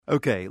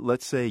Okay,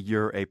 let's say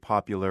you're a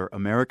popular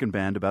American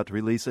band about to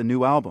release a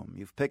new album.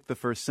 You've picked the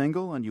first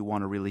single and you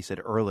want to release it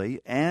early,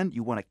 and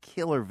you want a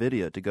killer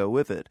video to go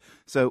with it.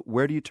 So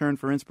where do you turn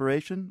for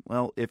inspiration?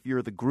 Well, if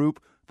you're the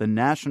group The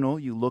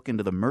National, you look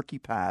into the murky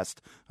past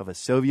of a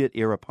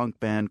Soviet-era punk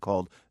band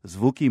called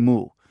Zvuki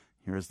Mu.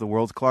 Here's the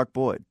world's Clark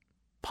Boyd.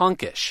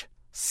 Punkish,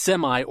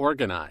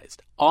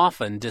 semi-organized,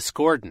 often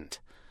discordant.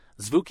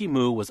 Zvuki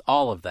Mu was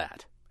all of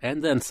that,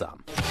 and then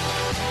some.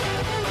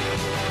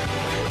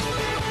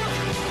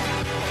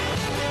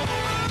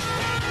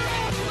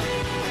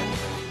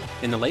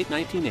 In the late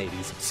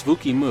 1980s,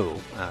 Zvuki Mu,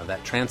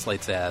 that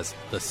translates as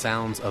the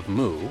sounds of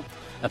Mu,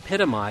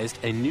 epitomized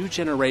a new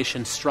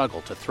generation's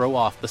struggle to throw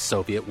off the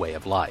Soviet way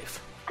of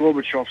life.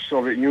 Gorbachev's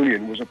Soviet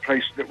Union was a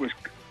place that was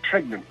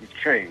pregnant with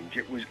change.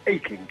 It was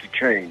aching to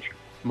change.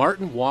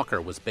 Martin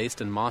Walker was based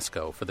in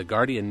Moscow for the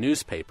Guardian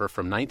newspaper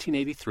from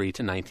 1983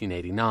 to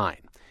 1989.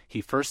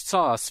 He first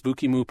saw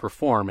Zvuki Mu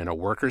perform in a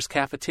workers'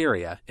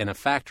 cafeteria in a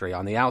factory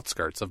on the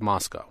outskirts of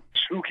Moscow.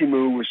 Zvuki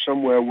Mu was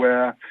somewhere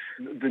where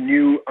the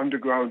new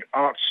underground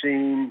art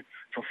scene,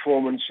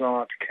 performance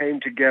art,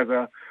 came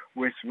together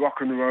with rock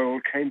and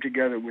roll, came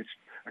together with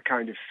a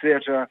kind of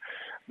theater.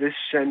 This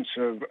sense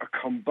of a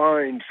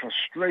combined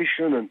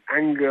frustration and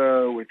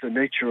anger with the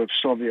nature of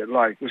Soviet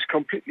life was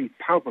completely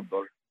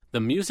palpable.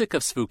 The music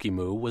of Zvuki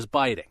Mu was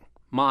biting,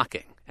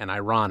 mocking, and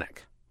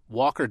ironic.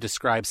 Walker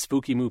describes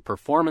Zvuki Mu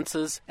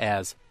performances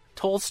as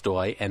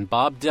Tolstoy and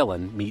Bob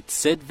Dylan meet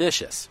Sid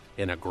Vicious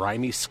in a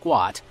grimy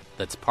squat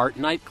that's part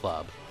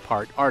nightclub,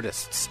 part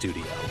artist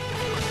studio.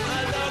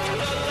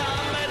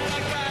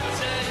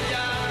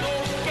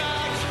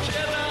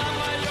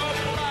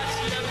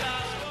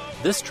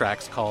 This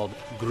track's called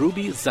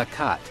Gruby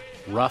Zakat,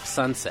 Rough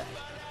Sunset.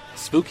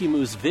 Zvuki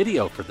Mu's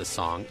video for the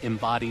song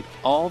embodied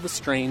all the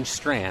strange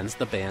strands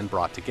the band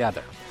brought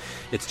together.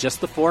 It's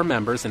just the four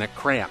members in a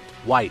cramped,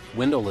 white,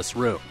 windowless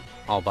room,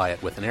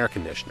 albeit with an air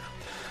conditioner.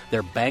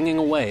 They're banging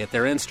away at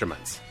their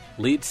instruments.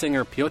 Lead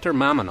singer Pyotr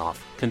Mamonov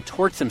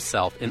contorts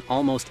himself in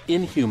almost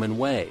inhuman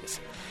ways.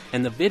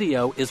 And the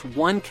video is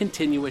one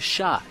continuous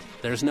shot.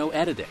 There's no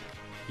editing.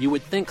 You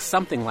would think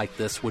something like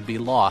this would be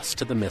lost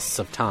to the mists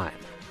of time.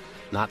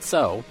 Not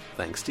so,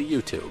 thanks to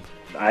YouTube.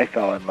 I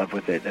fell in love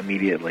with it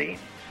immediately.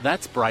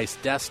 That's Bryce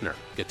Dessner,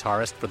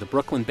 guitarist for the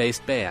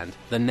Brooklyn-based band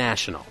The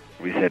National.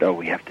 We said,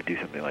 we have to do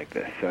something like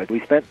this. So we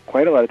spent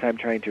quite a lot of time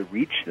trying to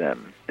reach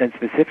them, and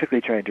specifically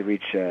trying to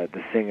reach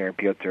the singer,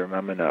 Pyotr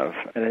Mamonov.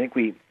 And I think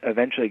we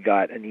eventually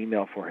got an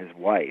email for his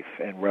wife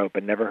and wrote,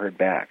 but never heard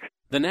back.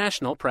 The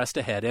National pressed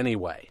ahead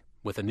anyway.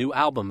 With a new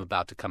album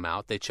about to come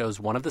out, they chose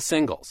one of the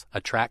singles,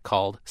 a track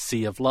called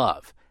Sea of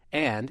Love,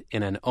 and,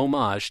 in an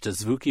homage to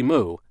Zvuki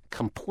Mu,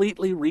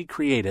 completely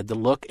recreated the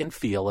look and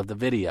feel of the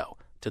video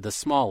to the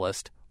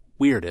smallest,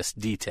 weirdest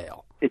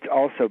detail. It's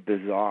also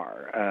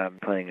bizarre,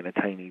 playing in a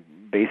tiny,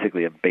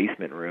 basically a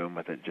basement room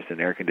with just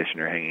an air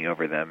conditioner hanging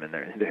over them, and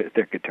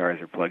their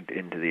guitars are plugged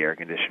into the air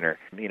conditioner.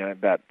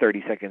 About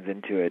 30 seconds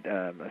into it,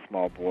 a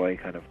small boy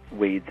kind of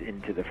wades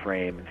into the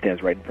frame and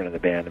stands right in front of the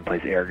band and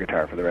plays air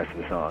guitar for the rest of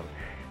the song.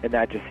 And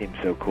that just seems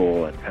so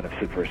cool and kind of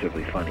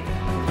subversively funny.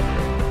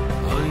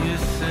 Oh, you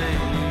say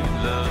you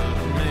love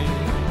me,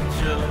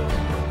 Joe.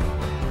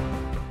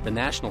 The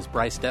National's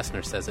Bryce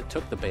Dessner says it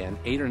took the band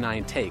 8 or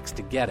 9 takes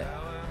to get it.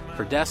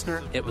 For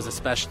Dessner, it was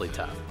especially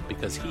tough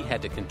because he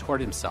had to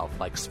contort himself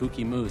like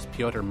Zvuki Mu's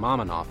Pyotr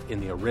Mamonov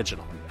in the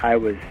original. I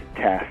was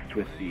tasked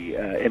with the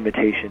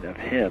imitation of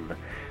him,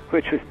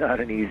 which was not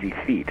an easy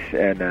feat,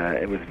 and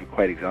it was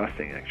quite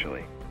exhausting,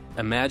 actually.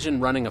 Imagine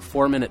running a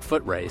 4-minute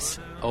foot race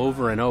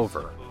over and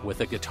over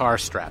with a guitar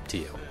strapped to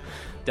you.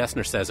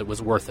 Dessner says it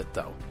was worth it,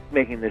 though.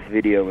 Making this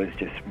video was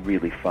just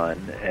really fun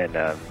and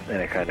a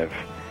kind of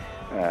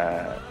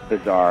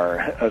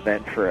bizarre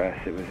event for us.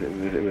 It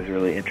was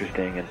really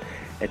interesting, and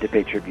to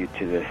pay tribute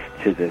to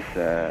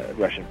this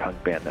Russian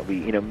punk band that we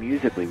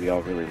musically we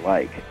all really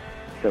like.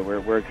 So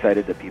we're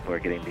excited that people are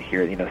getting to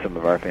hear it. Some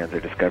of our fans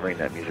are discovering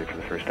that music for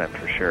the first time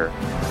for sure.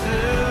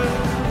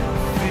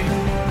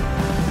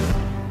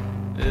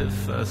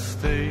 If I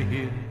stay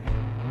here,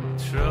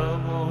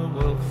 trouble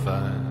will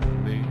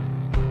find me.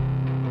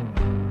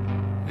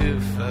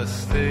 If I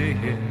stay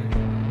here,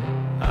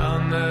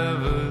 I'll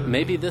never...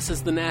 Maybe this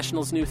is the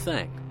National's new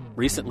thing.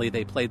 Recently,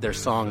 they played their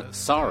song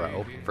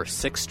Sorrow for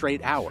 6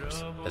 straight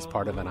hours as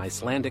part of an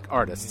Icelandic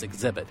artist's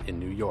exhibit in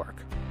New York.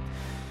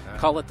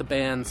 Call it the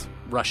band's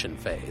Russian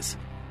phase.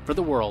 For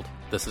The World,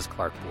 this is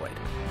Clark Boyd.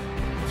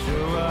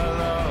 Joe,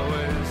 I'll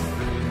always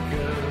think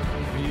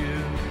of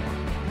you.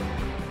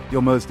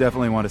 You'll most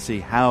definitely want to see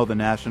how the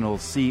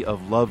National's Sea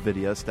of Love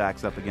video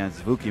stacks up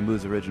against Zvuki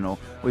Mu's original.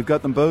 We've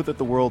got them both at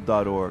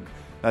theworld.org.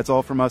 That's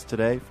all from us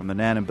today from the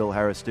Nan and Bill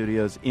Harris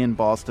studios in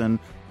Boston.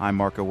 I'm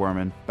Marco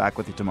Werman. Back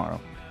with you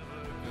tomorrow.